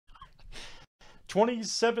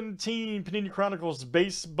2017 Panini Chronicles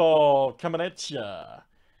Baseball coming at ya.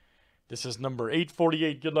 This is number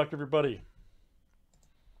 848. Good luck, everybody.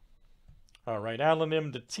 All right, Alan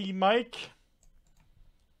M to T Mike.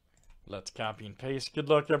 Let's copy and paste. Good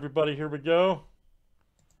luck, everybody. Here we go.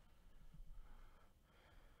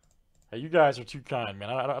 Hey, you guys are too kind, man.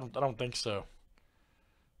 I don't think so.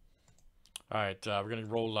 All right, we're going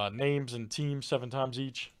to roll names and teams 7 times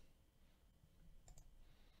each.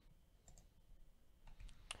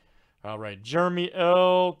 All right, Jeremy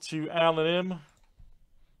L to Alan M.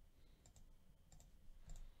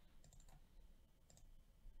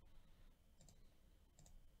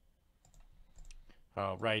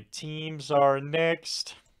 All right, teams are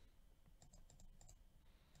next.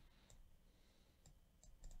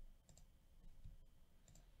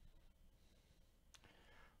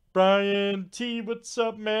 Brian T, what's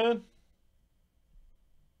up, man?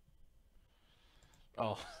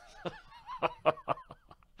 Oh.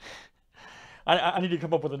 I need to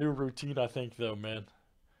come up with a new routine, I think, though, man.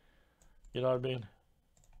 You know what I mean?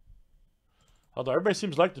 Although everybody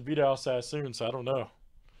seems like to beat outside soon, so I don't know.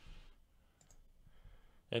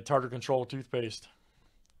 And tartar control toothpaste.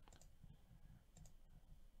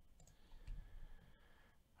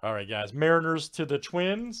 All right, guys. Mariners to the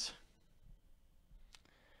Twins.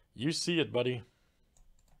 You see it, buddy.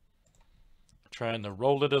 Trying to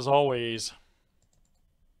roll it as always.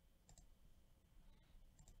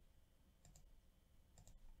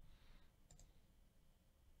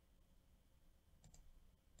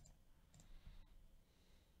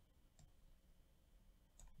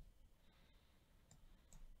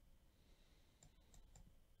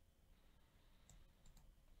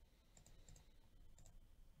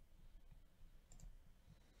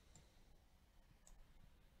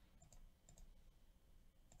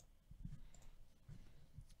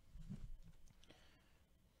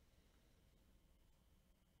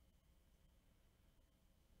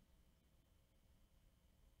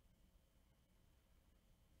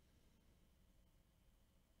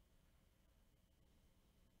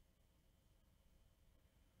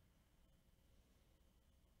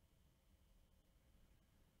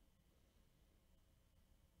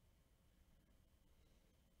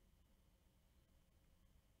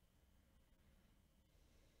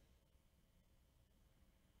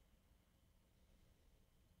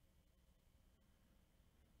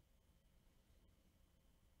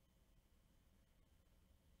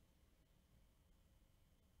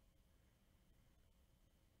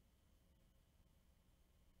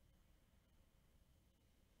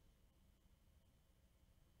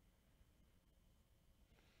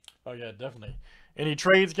 Oh, yeah, definitely. Any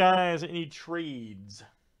trades, guys? Any trades?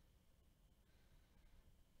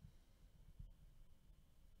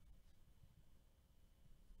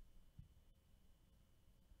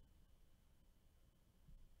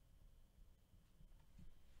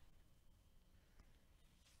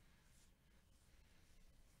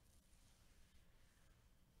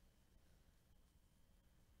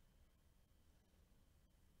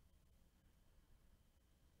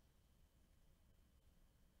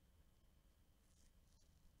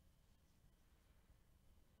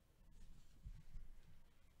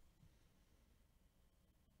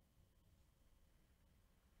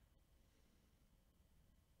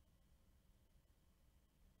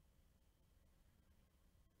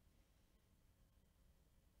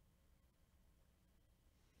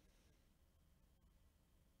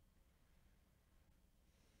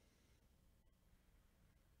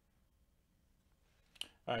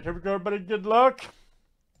 All right, here we go, everybody. Good luck.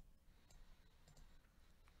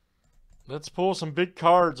 Let's pull some big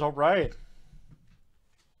cards. All right.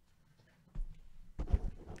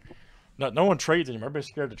 No one trades anymore. Everybody's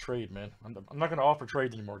scared to trade, man. I'm not going to offer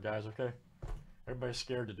trades anymore, guys, okay? Everybody's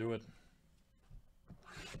scared to do it.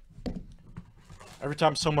 Every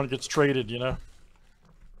time someone gets traded, you know,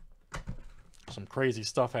 some crazy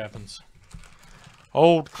stuff happens.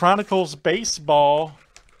 Old Chronicles Baseball.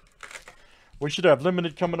 We should have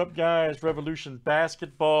limited coming up, guys. Revolution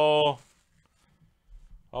Basketball.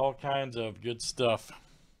 All kinds of good stuff.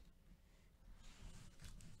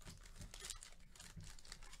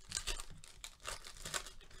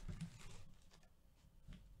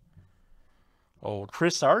 Old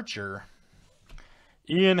Chris Archer.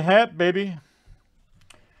 Ian Happ, baby.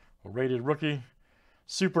 Rated rookie.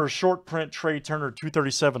 Super short print Trey Turner,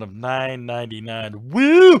 237 of 999.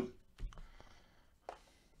 Woo!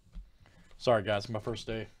 Sorry, guys. My first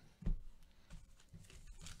day.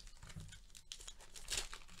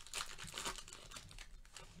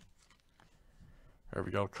 There we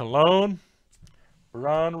go. Cologne.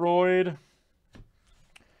 Baron Royd.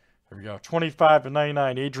 There we go. 25 of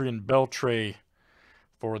 99. Adrian Beltre.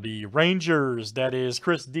 For the Rangers, that is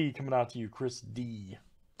Chris D coming out to you, Chris D.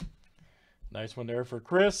 Nice one there for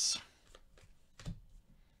Chris.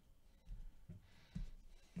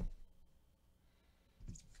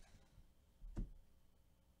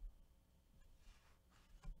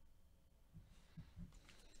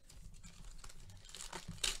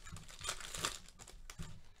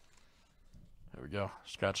 There we go.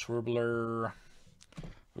 Scott Schwurbler.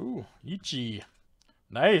 Ooh, Ichi.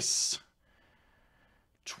 Nice.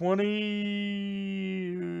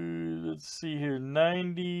 20, let's see here,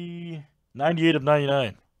 90, 98 of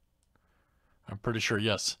 99. I'm pretty sure,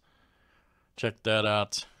 yes. Check that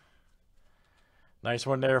out. Nice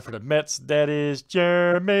one there for the Mets. That is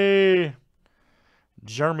Jeremy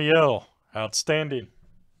L. Outstanding.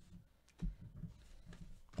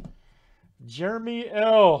 Jeremy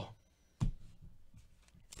L.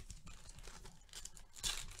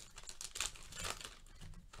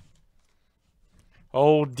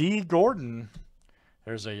 Oh, D. Gordon.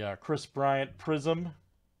 There's a Chris Bryant Prism.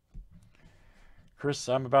 Chris,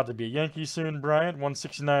 I'm about to be a Yankee soon, Bryant.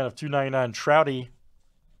 169 of 299. Trouty.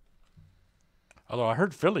 Although I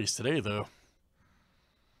heard Phillies today, though.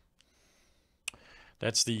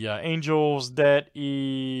 That's the Angels. That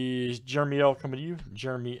is Jeremy L. coming to you.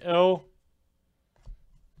 Jeremy L.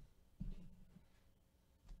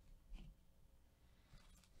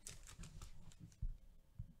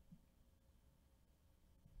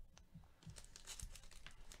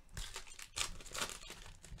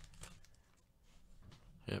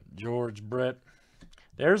 Yep, George Brett.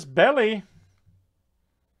 There's Belly.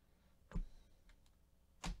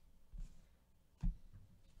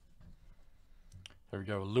 There we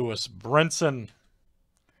go. Lewis Brinson.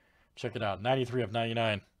 Check it out. 93 of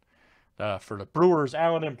 99. For the Brewers,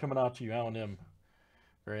 Alan M. coming out to you. Alan M.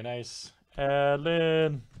 Very nice.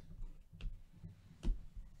 Alan.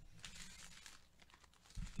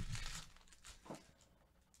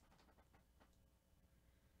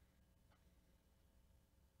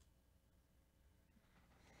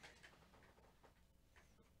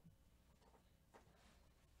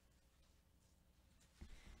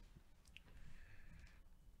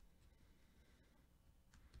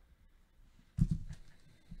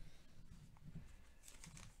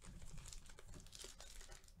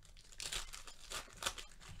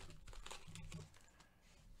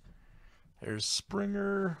 There's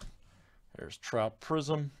Springer. There's Trout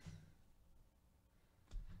Prism.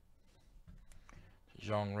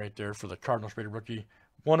 Young right there for the Cardinals rated rookie.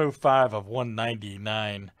 105 of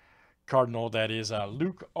 199. Cardinal, that is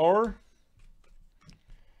Luke R.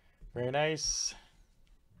 Very nice.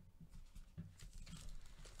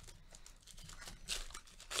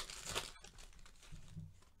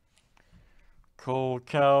 Cole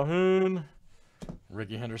Calhoun.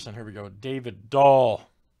 Ricky Henderson. Here we go. David Dahl.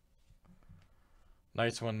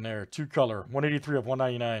 Nice one there. Two color. 183 of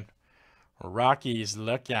 199. Rockies,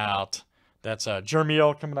 look out. That's Jeremy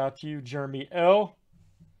L. coming out to you. Jeremy L.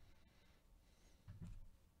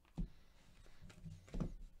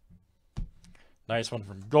 Nice one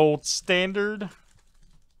from Gold Standard.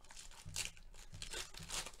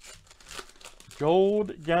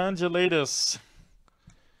 Gold Gondolatus.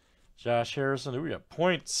 Josh Harrison. Ooh, we got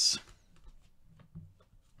points.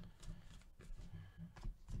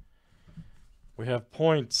 We have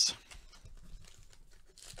points.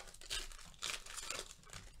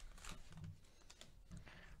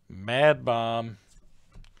 Mad Bomb.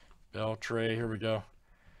 Beltray. Here we go.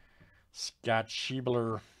 Scott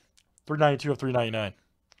Schiebler. 392 of 399.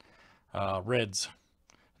 Reds.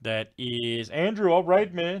 That is Andrew. All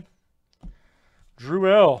right, man.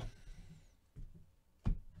 Drew L.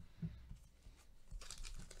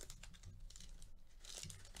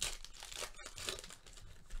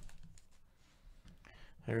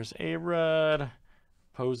 There's A-Rod,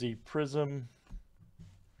 Posey Prism,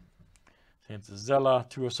 Sanzella,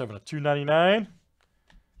 207 of 299.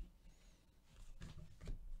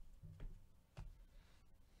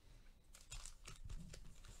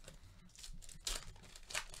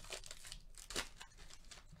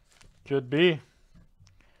 Could be.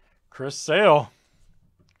 Chris Sale,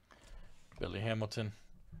 Billy Hamilton.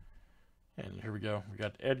 And here we go. We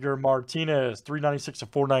got Edgar Martinez, 396 of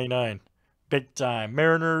 499. Big time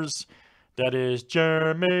Mariners. That is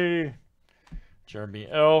Jeremy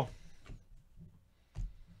L. All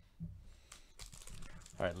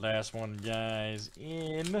right, last one, guys,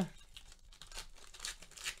 in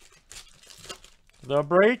the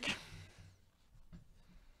break.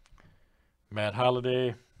 Matt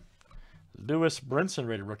Holliday. Lewis Brinson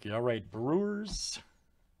rated rookie. All right, Brewers.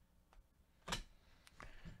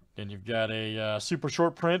 Then you've got a super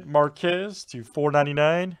short print, Marquez to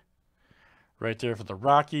 499. Right there for the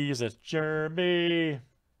Rockies. That's Jeremy.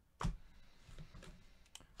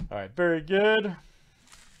 All right, very good.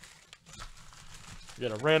 We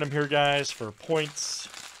got a random here, guys, for points.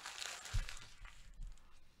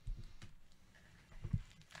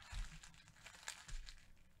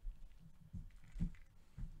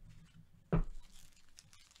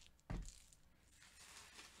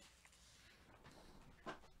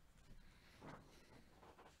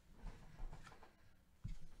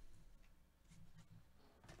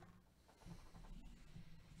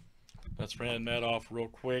 Let's random that off real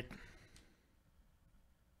quick.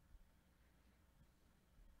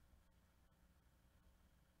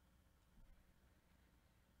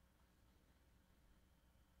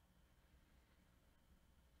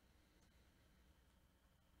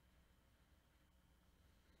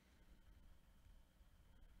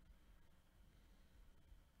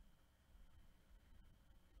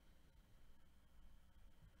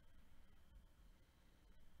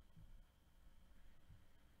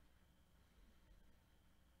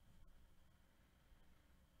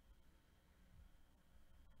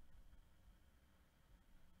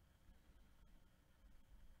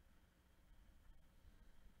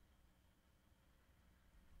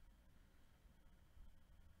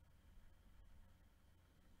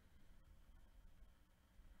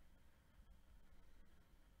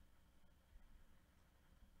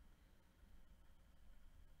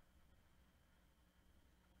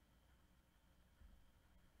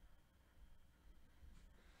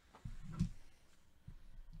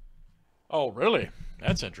 Oh, really?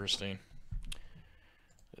 That's interesting.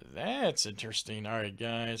 That's interesting. All right,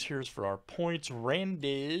 guys. Here's for our points.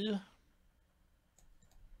 Randy.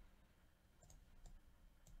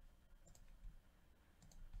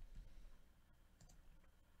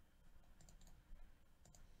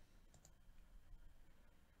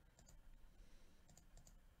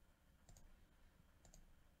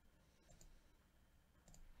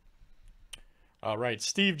 All right,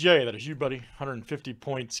 Steve J. That is you, buddy. 150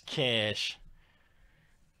 points cash.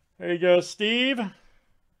 There you go, Steve.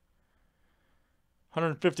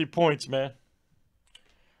 150 points, man.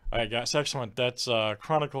 All right, guys. Excellent. That's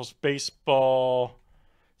Chronicles Baseball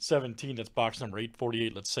 17. That's box number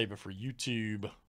 848. Let's save it for YouTube.